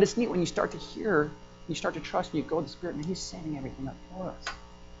 But it's neat when you start to hear, you start to trust, and you go with the Spirit, and He's setting everything up for us.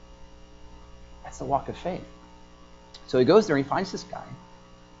 That's the walk of faith. So he goes there, and he finds this guy.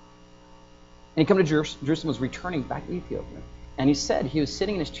 And he comes to Jerusalem, was returning back to Ethiopia. And he said he was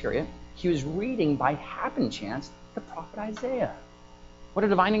sitting in his chariot. He was reading by happen chance the prophet Isaiah. What a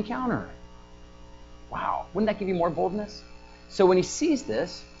divine encounter. Wow. Wouldn't that give you more boldness? So when he sees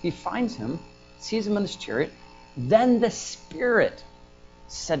this, he finds him, sees him in his chariot. Then the Spirit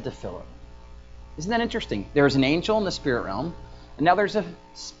said to Philip. Isn't that interesting? There's an angel in the spirit realm, and now the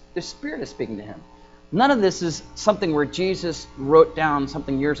Spirit is speaking to him. None of this is something where Jesus wrote down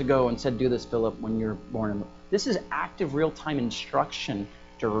something years ago and said, do this, Philip, when you're born. This is active, real-time instruction,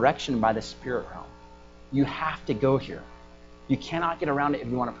 direction by the spirit realm. You have to go here. You cannot get around it if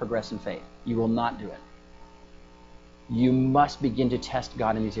you want to progress in faith. You will not do it. You must begin to test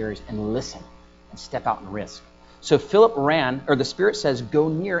God in these areas and listen and step out and risk. So Philip ran, or the Spirit says, go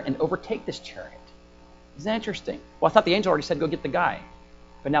near and overtake this chariot. Isn't that interesting? Well, I thought the angel already said, go get the guy.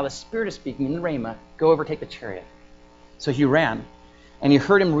 But now the Spirit is speaking in the Rhema, go overtake the chariot. So he ran, and he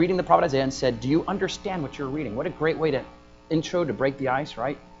heard him reading the prophet Isaiah and said, do you understand what you're reading? What a great way to break the ice,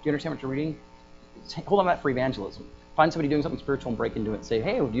 right? Do you understand what you're reading? Hold on to that for evangelism. Find somebody doing something spiritual and break into it and say,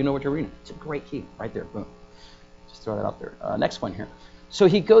 hey, do you know what you're reading? It's a great key right there. Boom. Just throw that out there. Next one here. So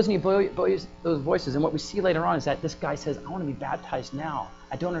he goes and he blows those voices. And what we see later on is that this guy says, I want to be baptized now.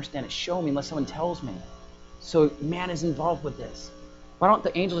 I don't understand it. Show me unless someone tells me. So man is involved with this. Why don't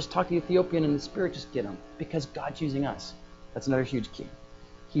the angel just talk to the Ethiopian and the Spirit just get him? Because God's using us. That's another huge key.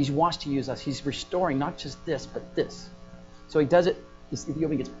 He wants to use us. He's restoring not just this, but this. So he does it. This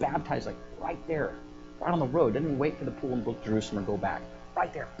Ethiopian gets baptized like right there, right on the road. Doesn't even wait for the pool in Jerusalem or go back.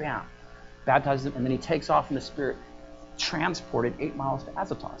 Right there, bam. Baptizes him, and then he takes off in the Spirit, transported 8 miles to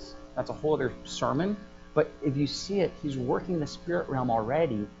Azotus. That's a whole other sermon. But if you see it, he's working the spirit realm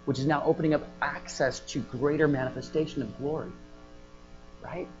already, which is now opening up access to greater manifestation of glory.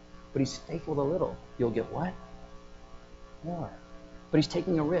 Right? But he's faithful with a little. You'll get what? More. But he's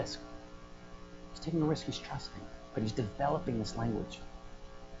taking a risk. He's taking a risk. He's trusting. But he's developing this language.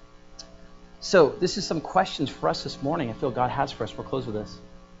 So this is some questions for us this morning I feel God has for us. We'll close with this.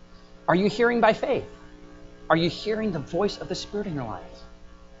 Are you hearing by faith? Are you hearing the voice of the Spirit in your lives?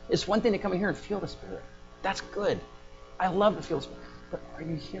 It's one thing to come in here and feel the Spirit. That's good. I love to feel the Spirit. But are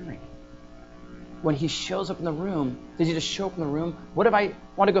you hearing? When he shows up in the room, does he just show up in the room? What if I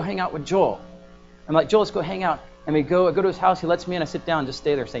want to go hang out with Joel? I'm like, Joel, let's go hang out. And I go to his house, he lets me in, I sit down, just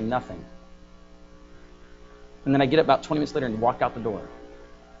stay there, say nothing. And then I get up about 20 minutes later and walk out the door.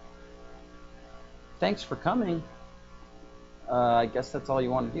 Thanks for coming. I guess that's all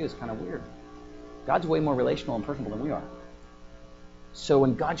you want to do. It's kind of weird. God's way more relational and personable than we are. So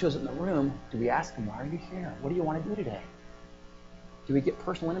when God shows up in the room, do we ask him, why are you here? What do you want to do today? Do we get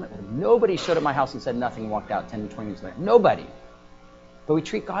personal, intimate with him? Nobody showed up at my house and said nothing and walked out 10 to 20 minutes later. Nobody. But we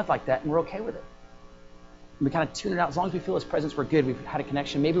treat God like that and we're okay with it. We kind of tune it out. As long as we feel his presence, we're good. We've had a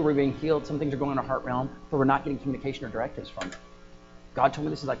connection. Maybe we're being healed. Some things are going on in our heart realm, but we're not getting communication or directives from it. God told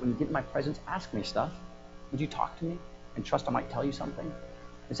me this is like, when you get in my presence, ask me stuff. Would you talk to me and trust I might tell you something?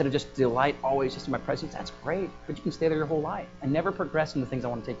 Instead of just delight always just in my presence, that's great, but you can stay there your whole life and never progress in the things I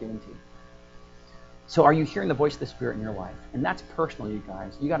want to take you into. So are you hearing the voice of the Spirit in your life? And that's personal, you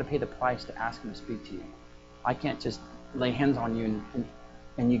guys. You got to pay the price to ask him to speak to you. I can't just lay hands on you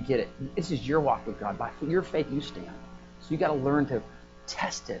and you get it. This is your walk with God. By your faith, you stand. So you got to learn to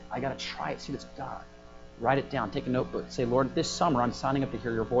test it. I got to try it, see if it's God. Write it down. Take a notebook. Say, Lord, this summer I'm signing up to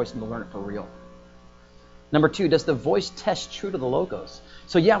hear your voice and to learn it for real. Number 2, does the voice test true to the Logos?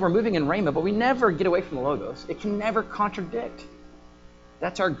 So yeah, we're moving in Rhema, but we never get away from the Logos. It can never contradict.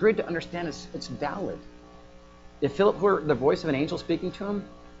 That's our grid to understand it's valid. If Philip heard the voice of an angel speaking to him,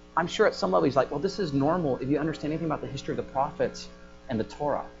 I'm sure at some level he's like, well, this is normal if you understand anything about the history of the prophets and the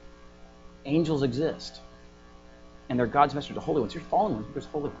Torah. Angels exist. And they're God's messengers, the holy ones. There's fallen ones, but there's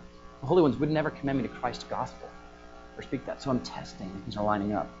holy ones. The holy ones would never commend me to Christ's gospel or speak that. So I'm testing. Things are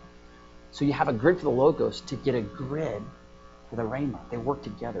lining up. So you have a grid for the Logos to get a grid for the Rhema. They work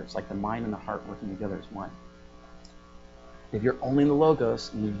together. It's like the mind and the heart working together as one. If you're only in the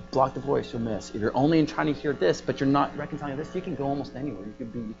Logos and you block the voice, you'll miss. If you're only in trying to hear this, but you're not reconciling this, you can go almost anywhere. You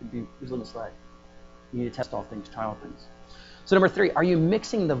could be easily misled. You need to test all things, try all things. So number 3, are you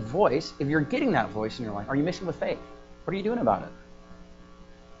mixing the voice? If you're getting that voice in your life, are you mixing with faith? What are you doing about it?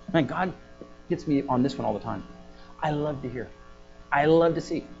 Man, God gets me on this one all the time. I love to hear. I love to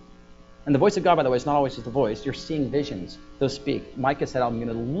see. And the voice of God, by the way, is not always just the voice. You're seeing visions. Those speak. Micah said, I'm going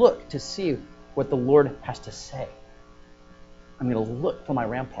to look to see what the Lord has to say. I'm going to look for my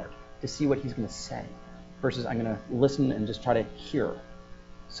rampart to see what he's going to say versus I'm going to listen and just try to hear.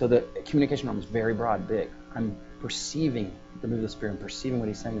 So the communication arm is very broad, big. I'm perceiving the move of the Spirit. I'm perceiving what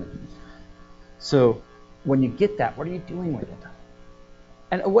he's saying. So when you get that, what are you doing with it?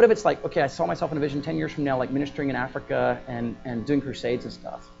 And what if it's like, okay, I saw myself in a vision 10 years from now, like ministering in Africa and doing crusades and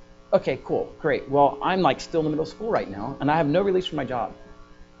stuff. Okay, cool, great. Well, I'm like still in the middle of school right now, and I have no release from my job.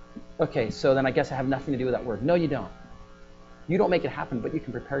 Okay, so then I guess I have nothing to do with that word. No, you don't. You don't make it happen, but you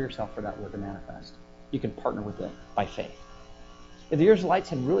can prepare yourself for that word to manifest. You can partner with it by faith. If the Israelites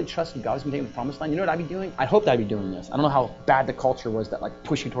had really trusted God was going to take them to the promised land, you know what I'd be doing? I'd hope that I'd be doing this. I don't know how bad the culture was that like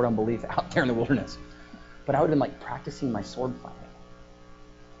pushing toward unbelief out there in the wilderness. But I would have been like practicing my sword fighting.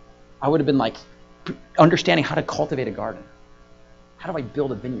 I would have been like understanding how to cultivate a garden. How do I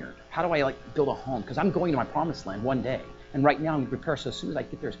build a vineyard? How do I like build a home? Because I'm going to my promised land one day. And right now I'm going to prepare, so as soon as I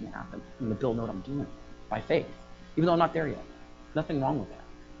get there, it's going to happen. I'm going to build what I'm doing by faith. Even though I'm not there yet. Nothing wrong with that.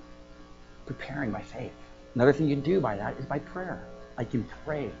 Preparing by faith. Another thing you can do by that is by prayer. I can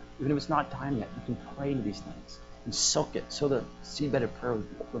pray. Even if it's not time yet, you can pray into these things. And soak it. Sow the seedbed of prayer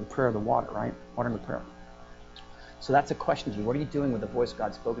with the prayer of the water, right? Water and the prayer. So that's a question to you. What are you doing with the voice of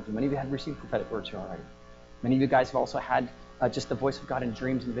God spoken to you? Many of you have received prophetic words here already. Many of you guys have also had just the voice of God in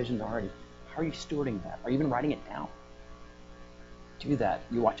dreams and visions already. How are you stewarding that? Are you even writing it down? Do that.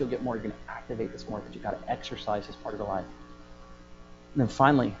 You watch, you'll get more. You're going to activate this more, but you've got to exercise this part of your life. And then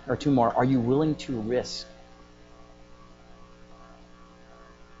finally, or two more, are you willing to risk?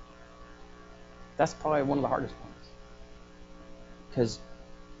 That's probably one of the hardest ones. Because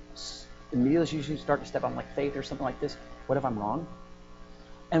immediately as you start to step on like faith or something like this, what if I'm wrong?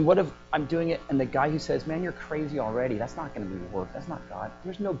 And what if I'm doing it and the guy who says, man, you're crazy already, that's not going to be work. That's not God.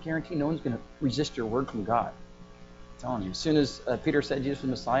 There's no guarantee no one's going to resist your word from God. I'm telling you. As soon as Peter said Jesus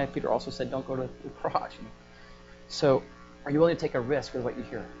was Messiah, Peter also said, don't go to the cross. You know? So are you willing to take a risk with what you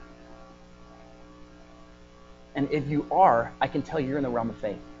hear? And if you are, I can tell you're in the realm of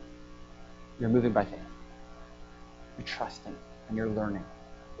faith. You're moving by faith. You're trusting and you're learning.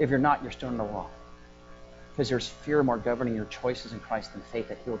 If you're not, you're still in the law. Because there's fear more governing your choices in Christ than faith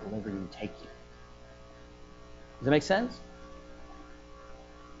that He'll deliver you and take you. Does that make sense?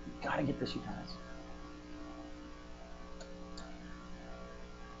 You've got to get this, you guys.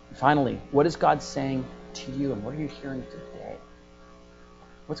 Finally, what is God saying to you and what are you hearing today?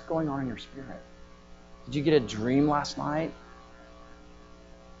 What's going on in your spirit? Did you get a dream last night?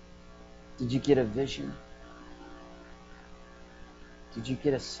 Did you get a vision? Did you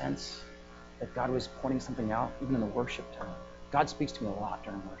get a sense that God was pointing something out, even in the worship time? God speaks to me a lot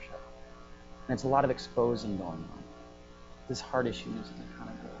during worship. And it's a lot of exposing going on. This heart issue needs to kind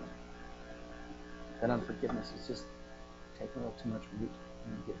of go away. That unforgiveness is just taking a little too much root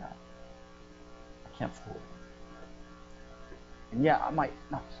and get out. I can't fool it. And yeah, I might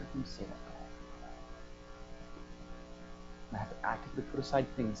not hear Him say that. I have to actively put aside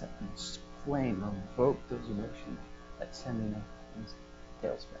things that can explain or evoke those emotions that send me in a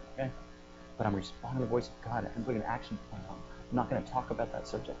tailspin, okay? But I'm responding to the voice of God and I'm putting an action plan on. I'm not going to talk about that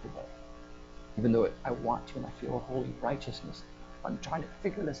subject today. Even though I want to and I feel a holy righteousness. I'm trying to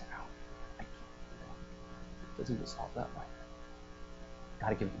figure this out. I can't do that. It doesn't get solved that way. I've got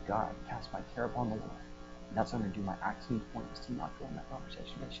to give it to God. Cast my care upon the Lord. And that's what I'm going to do. My action point is to not go in that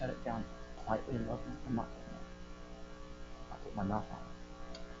conversation. I'm going to shut it down politely and lovingly. I'm not going to put my mouth on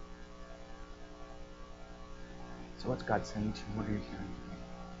it. So what's God saying to you? What are you hearing?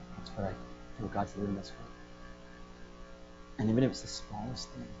 That's what I feel God's leading us with. And even if it's the smallest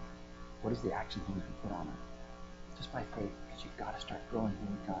thing, what is the action thing you can put on it? Just by faith, because you've got to start growing here,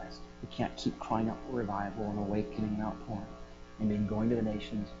 you guys. We can't keep crying out for revival and awakening and outpouring and then going to the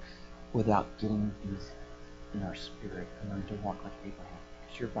nations without getting these in our spirit and learning to walk like Abraham.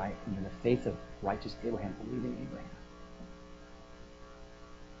 Because you're by the faith of righteous Abraham, believing Abraham.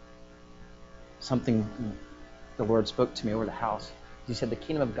 Something the Lord spoke to me over the house. He said, the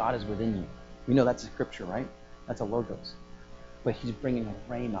kingdom of God is within you. We know that's a scripture, right? That's a logos. But He's bringing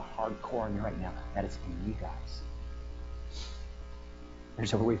a rain, a hardcore on you right now. That is in you guys.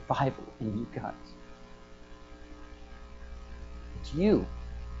 There's a revival in you guys. It's you.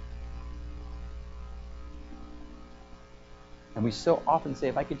 And we so often say,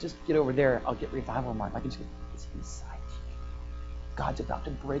 if I could just get over there, I'll get revival in my life. I can just get, it's inside you. God's about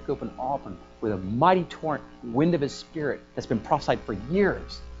to break open Auburn with a mighty torrent, wind of His Spirit that's been prophesied for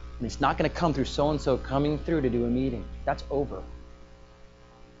years. And it's not going to come through so-and-so coming through to do a meeting. That's over.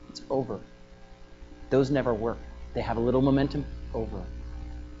 It's over. Those never work. They have a little momentum, over.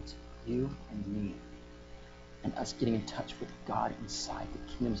 It's you and me. And us getting in touch with God inside. The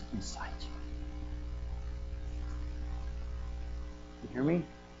kingdom's inside you. You hear me?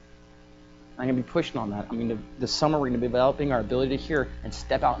 I'm going to be pushing on that. This summer we're going to be developing our ability to hear and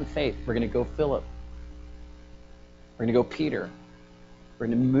step out in faith. We're going to go Philip. We're going to go Peter. We're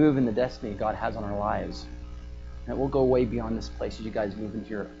going to move in the destiny God has on our lives. And it will go way beyond this place as you guys move into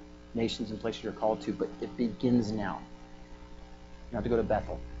your nations and places you're called to, but it begins now. You don't have to go to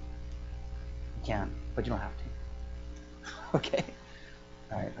Bethel. You can, but you don't have to. Okay?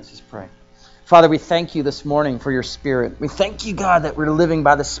 All right, let's just pray. Father, we thank you this morning for your Spirit. We thank you, God, that we're living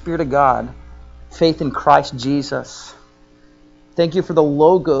by the Spirit of God. Faith in Christ Jesus. Thank you for the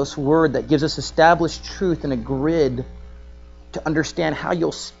Logos word that gives us established truth and a grid to understand how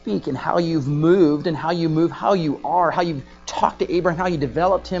you'll speak and how you've moved and how you move, how you are, how you've talked to Abraham, how you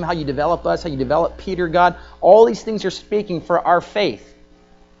developed him, how you develop us, how you develop Peter, God. All these things you're speaking for our faith.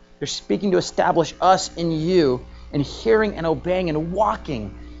 You're speaking to establish us in you and hearing and obeying and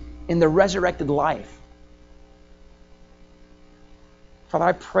walking in the resurrected life. Father,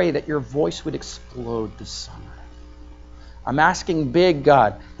 I pray that your voice would explode this summer. I'm asking big,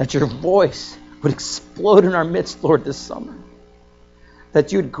 God, that your voice would explode in our midst, Lord, this summer.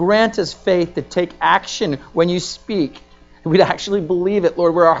 That you'd grant us faith to take action when you speak. And we'd actually believe it,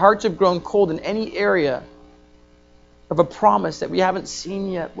 Lord, where our hearts have grown cold in any area of a promise that we haven't seen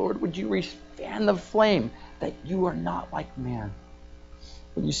yet. Lord, would you fan the flame that you are not like man.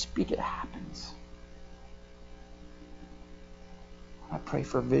 When you speak, it happens. I pray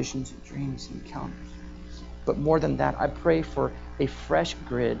for visions and dreams and encounters. But more than that, I pray for a fresh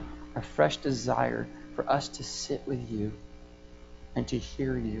grid, a fresh desire for us to sit with you and to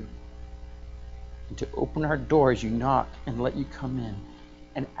hear you and to open our door as you knock and let you come in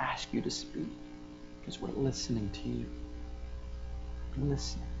and ask you to speak, because we're listening to you. We're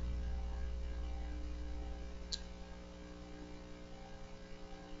listening.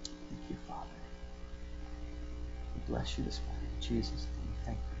 Thank you, Father. We bless you this morning. In Jesus' name,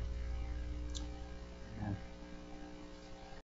 thank you.